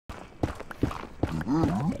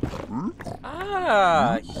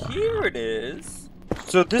Ah, here it is.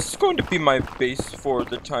 So this is going to be my base for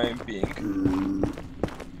the time being.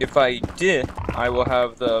 If I did, I will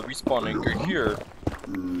have the respawn anchor here.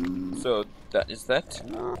 So that is that.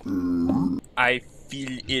 I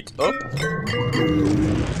fill it up.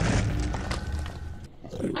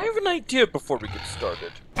 I have an idea before we get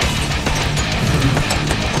started.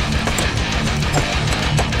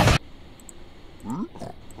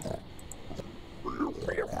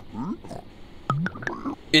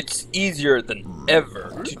 It's easier than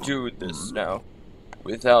ever to do this now,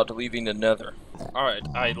 without leaving the nether. Alright,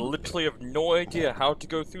 I literally have no idea how to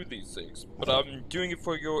go through these things, but I'm doing it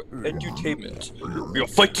for your edutainment. We'll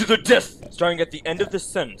fight to the death! Starting at the end of this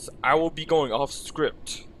sentence, I will be going off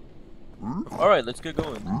script. Alright, let's get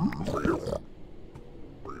going.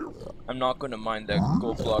 I'm not gonna mind that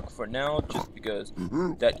gold block for now, just because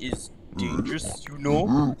that is dangerous, you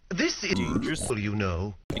know? This is Dangerous, you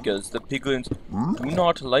know. because the piglins do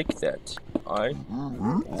not like that.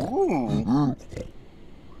 Ooh.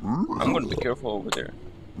 I'm gonna be careful over there.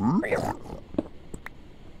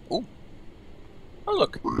 Ooh. Oh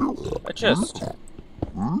look, a chest.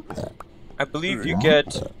 I believe you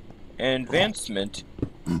get an advancement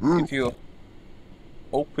if you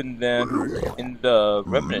open them in the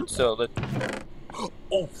Remnant, so let...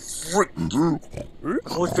 Oh frick!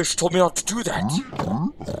 Jellyfish told me not to do that!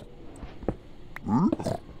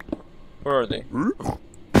 Where are they?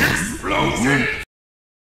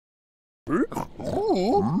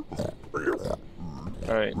 Ooh.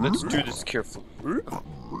 Alright, let's do this carefully. Ooh,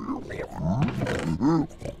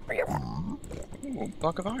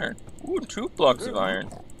 block of iron. Ooh, 2 blocks of iron.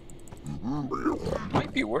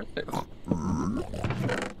 Might be worth it. 1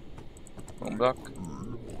 block.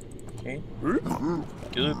 Okay.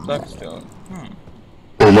 Gilded blackstone.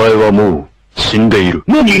 You're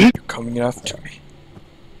coming after me.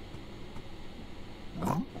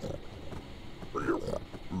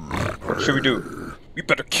 What should we do? We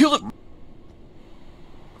better kill him!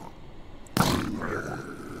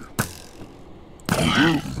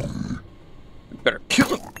 We better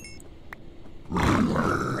kill him!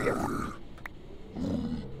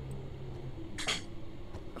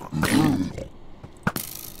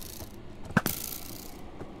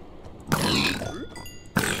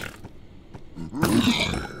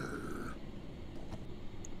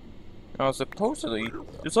 Now supposedly,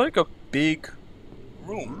 there's like a big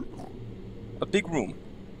room. A big room.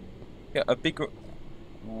 Yeah, a big room.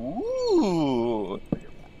 Ooh!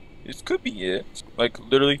 This could be it. Like,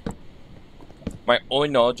 literally, my only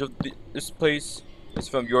knowledge of this place is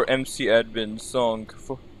from your NCTRNM song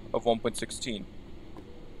of 1.16.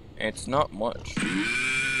 And it's not much.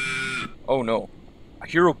 Oh no. I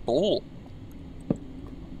hear a bull.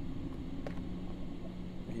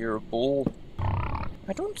 I hear a bull.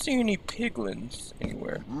 I don't see any piglins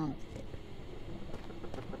anywhere.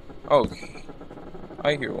 Oh,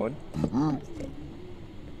 I hear one.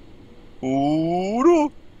 Oh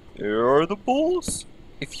no! There are the bulls.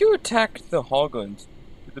 If you attack the hoglins,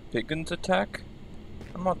 do the piglins attack?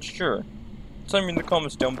 I'm not sure. Tell me in the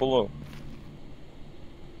comments down below.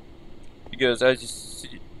 Because as you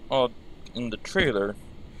see in the trailer,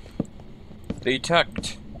 they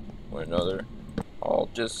attacked one another. I'll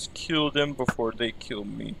just kill them before they kill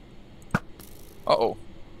me. Uh-oh.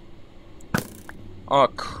 Oh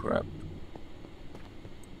crap.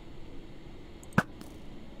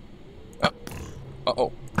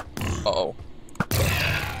 Uh-oh. Uh-oh.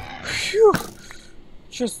 Phew!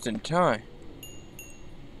 Just in time.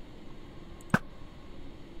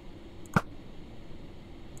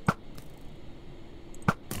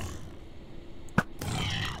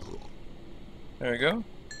 There we go.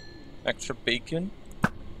 Extra bacon.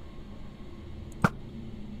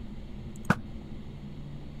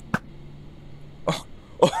 Oh.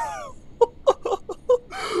 Oh.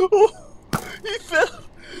 He fell!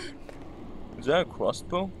 Is that a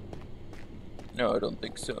crossbow? No, I don't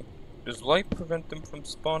think so. Does light prevent them from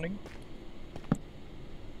spawning?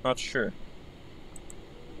 Not sure.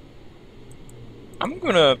 I'm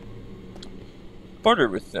gonna barter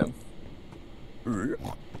with them.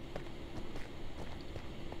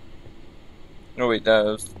 Oh wait, that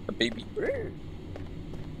was a baby.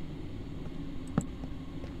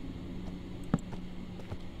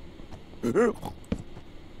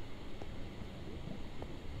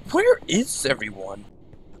 Where is everyone?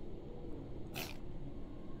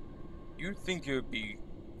 You'd think it would be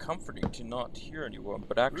comforting to not hear anyone,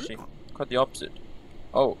 but actually, quite the opposite.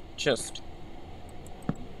 Oh, chest.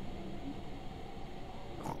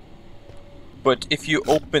 But if you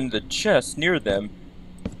open the chest near them,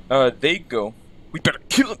 they go, we better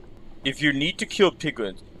kill him! if you need to kill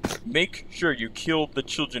piglins, make sure you kill the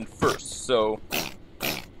children first, so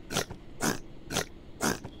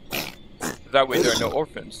that way there are no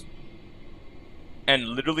orphans. And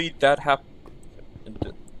literally that happened.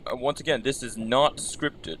 Once again, this is not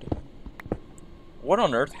scripted. What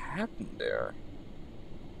on earth happened there?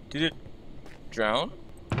 Did it drown?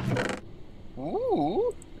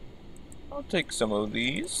 Ooh. I'll take some of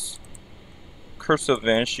these. Curse of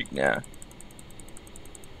Vanishing, nah.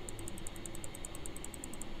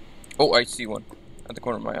 Oh, I see one. At the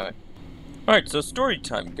corner of my eye. Alright, so story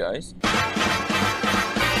time, guys.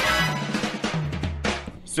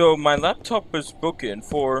 So, my laptop was broken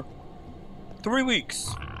for 3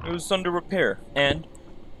 weeks. It was under repair. And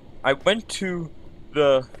I went to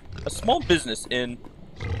a small business in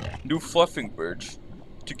New Fluffingbridge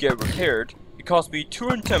to get repaired. It cost me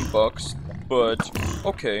 $210, but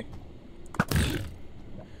okay.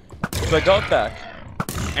 So I got back,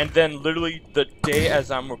 and then literally the day as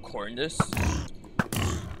I'm recording this,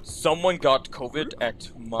 someone got COVID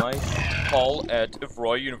at my hall at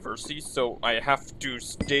Roy University, so I have to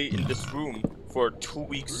stay in this room for 2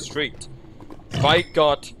 weeks straight. If I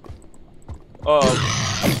got,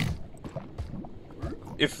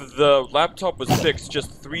 if the laptop was fixed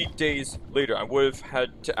just 3 days later, I would have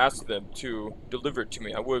had to ask them to deliver it to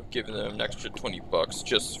me. I would have given them an extra $20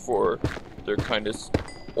 just for their kindness.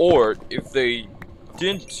 Or if they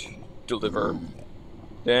didn't deliver,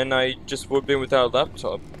 then I just would have been without a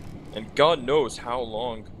laptop. And God knows how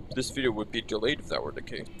long this video would be delayed if that were the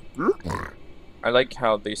case. I like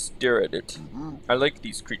how they stare at it. I like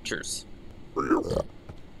these creatures.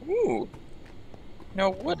 Ooh.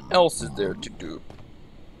 Now what else is there to do?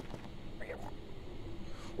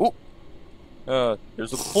 Oh.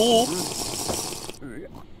 There's a bull.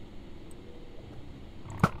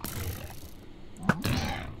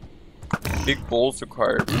 Big bulls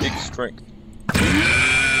require big strength.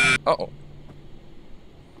 Uh-oh.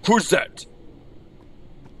 Who's that?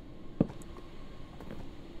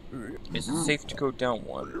 Is it safe to go down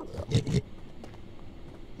one?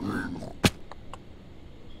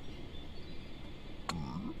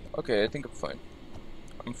 Okay, I think I'm fine.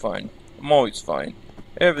 I'm fine. I'm always fine.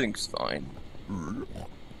 Everything's fine. Ooh.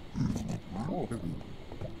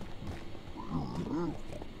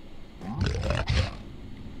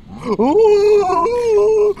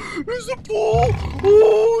 Oh, there's a bull!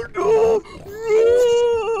 Oh no!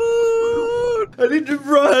 Run! I need to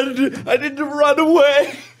run! I need to run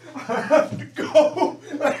away! I have to go!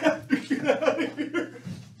 I have to get out of here!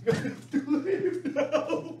 I have to leave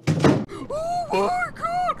now! Oh my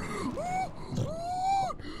god!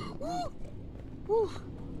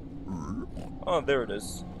 Oh, there it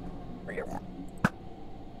is.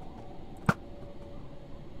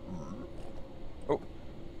 Oh.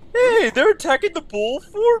 Hey, they're attacking the bull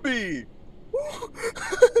for me!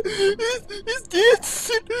 He's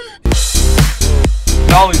dancing!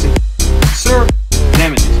 Knowledge, sir,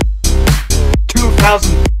 damages.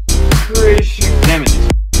 2,000 creation damages.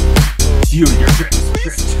 You and your friends.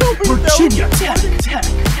 Virginia, attack.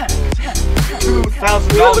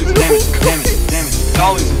 $2,000 damage.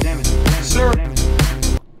 Dollars of damage. Sir.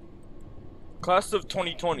 Class of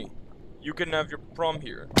 2020, you can have your prom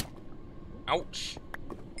here. Ouch.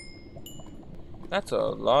 That's a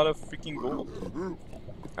lot of freaking gold.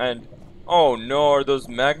 And, oh no, are those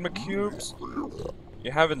magma cubes?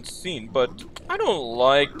 You haven't seen, but I don't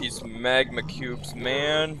like these magma cubes,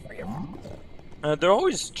 man. They're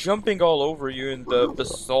always jumping all over you in the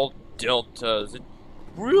basalt deltas. It's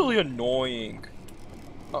really annoying.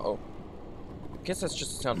 Uh-oh. I guess that's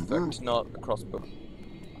just a sound effect, not a crossbow.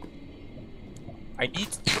 I need...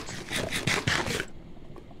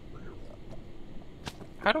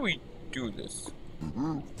 How do we do this? I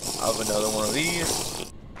have another one of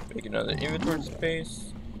these. Make another inventory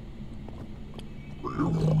space.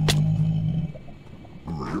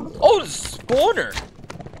 Oh, the spawner!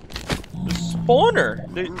 The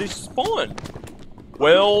spawner! They spawn!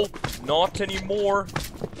 Well, not anymore.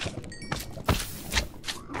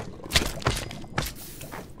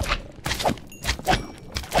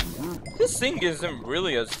 This thing isn't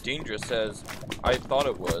really as dangerous as I thought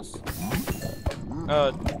it was.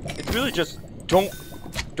 It's really just don't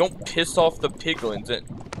piss off the piglins and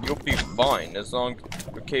you'll be fine as long as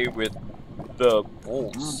you're okay with the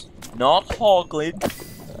bulls. Not hoglin,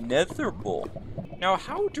 nether bull. Now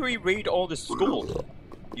how do we raid all this gold?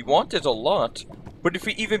 We want it a lot, but if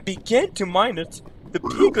we even begin to mine it, the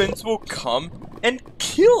piglins will come and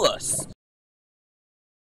kill us.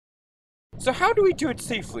 So how do we do it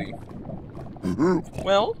safely?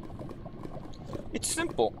 Well, it's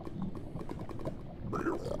simple.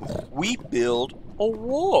 We build a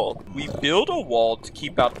wall. We build a wall to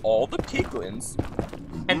keep out all the piglins,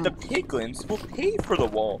 and the piglins will pay for the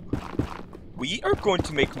wall. We are going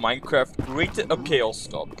to make Minecraft great. Okay, I'll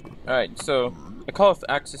stop. Alright, so I call off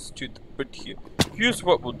access to the, but here's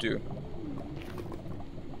what we'll do.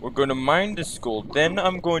 We're going to mine the school, then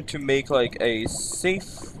I'm going to make like a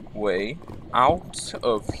safe way out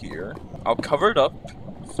of here. I'll cover it up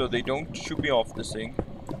so they don't shoot me off this thing.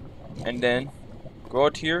 And then go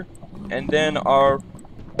out here, and then our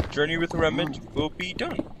journey with the Remnant will be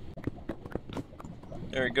done.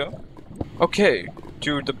 There we go. Okay,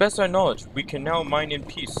 to the best of our knowledge, we can now mine in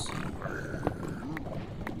peace.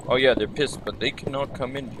 Oh yeah, they're pissed, but they cannot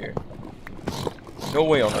come in here. No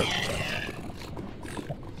way on earth.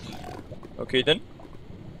 Okay then.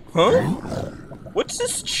 Huh? What's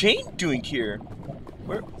this chain doing here?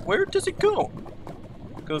 Where does it go?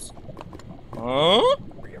 It goes... Huh?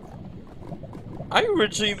 I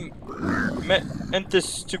originally meant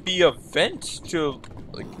this to be a vent to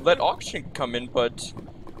like let oxygen come in, but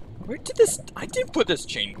where did this? I didn't put this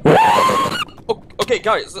chain. Oh, okay,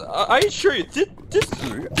 guys, I assure you,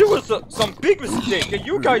 there was some big mistake, and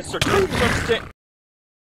you guys are totally misunderstanding.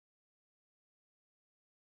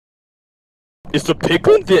 Is the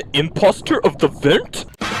piglin the imposter of the vent?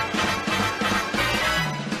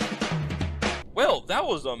 Well, that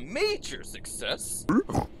was a major success.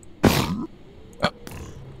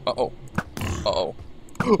 Uh-oh. Uh-oh.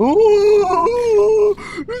 Oh,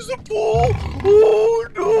 there's a ball! Oh,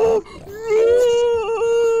 no!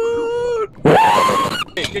 Run!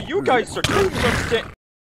 Hey, you guys are totally understand.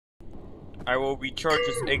 I will recharge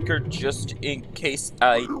this anchor just in case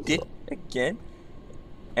I did again.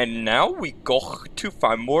 And now we go to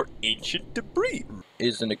find more ancient debris. It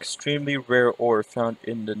is an extremely rare ore found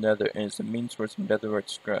in the nether and is the main source of netherite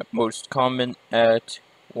scrap. Most common at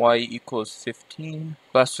y equals 15.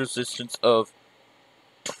 Blast resistance of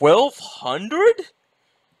 1200?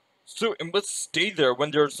 So it must stay there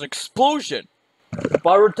when there's an explosion.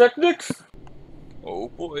 Pyrotechnics? Oh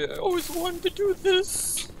boy, I always wanted to do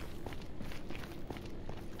this.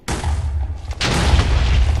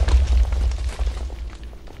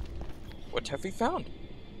 What have we found?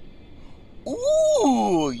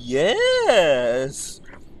 Ooh, yes!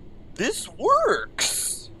 This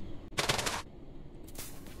works!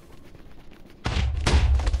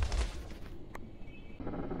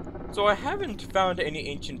 So I haven't found any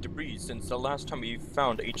ancient debris since the last time we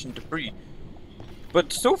found ancient debris.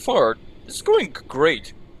 But so far, it's going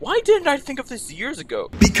great. Why didn't I think of this years ago?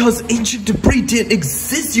 Because ancient debris didn't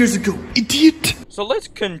exist years ago, idiot! So let's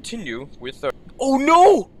continue with our... Oh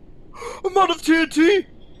no! I'm out of TNT!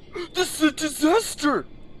 This is a disaster!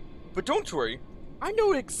 But don't worry, I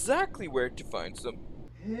know exactly where to find some.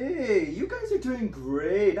 Hey, you guys are doing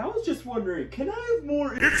great. I was just wondering, can I have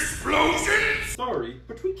more Explosions! Sorry,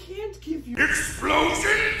 but we can't give you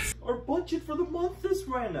Explosions! our budget for the month just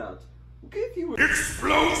ran out. We'll give you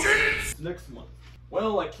Explosions! next month.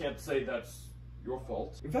 Well, I can't say that's your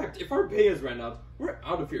fault. In fact, if our pay has ran out, we're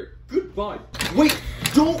out of here. Goodbye. Wait,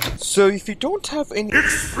 don't! So if you don't have any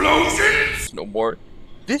Explosions! no more,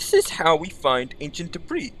 this is how we find ancient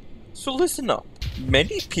debris. So listen up.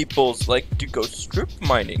 Many peoples like to go strip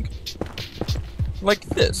mining. Like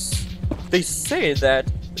this. They say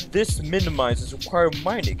that this minimizes required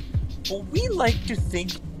mining, but we like to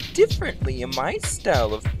think differently in my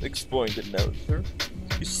style of exploring the nether.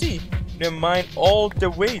 You see, when I mine all the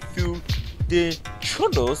way through the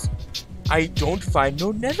tunnels, I don't find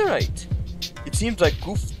no netherite. It seems like a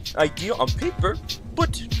goof idea on paper,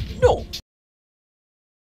 but no.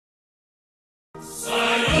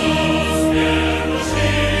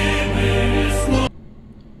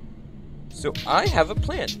 So I have a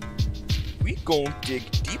plan. We gon' dig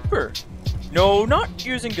deeper. No, not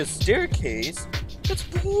using a staircase. That's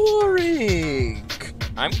boring.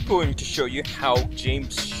 I'm going to show you how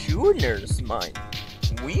James Schooner's mine.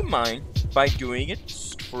 We mine by doing it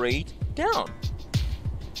straight down.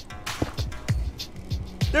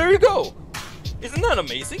 There you go. Isn't that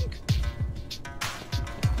amazing?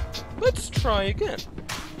 Let's try again.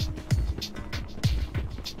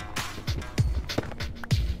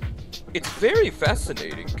 It's very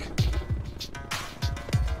fascinating.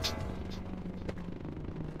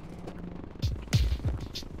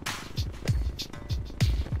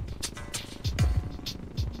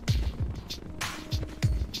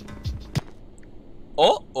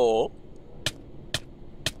 Uh-oh.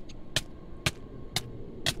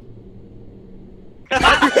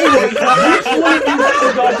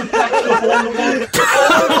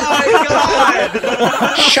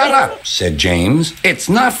 Shut up, said James. It's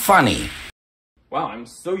not funny. Wow, I'm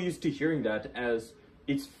so used to hearing that as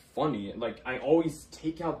it's funny. Like, I always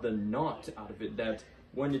take out the not out of it, that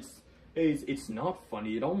when it's not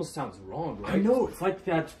funny, it almost sounds wrong, right? I know, it's like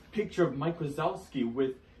that picture of Mike Wazowski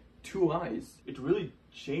with 2 eyes. It really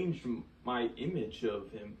changed my image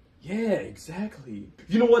of him. Yeah, exactly.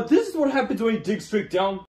 You know what? This is what happens when you dig straight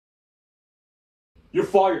down. You're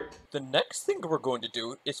fired. The next thing we're going to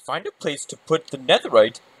do is find a place to put the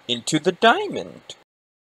netherite into the diamond.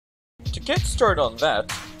 To get started on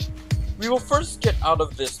that, we will first get out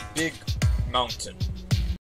of this big mountain.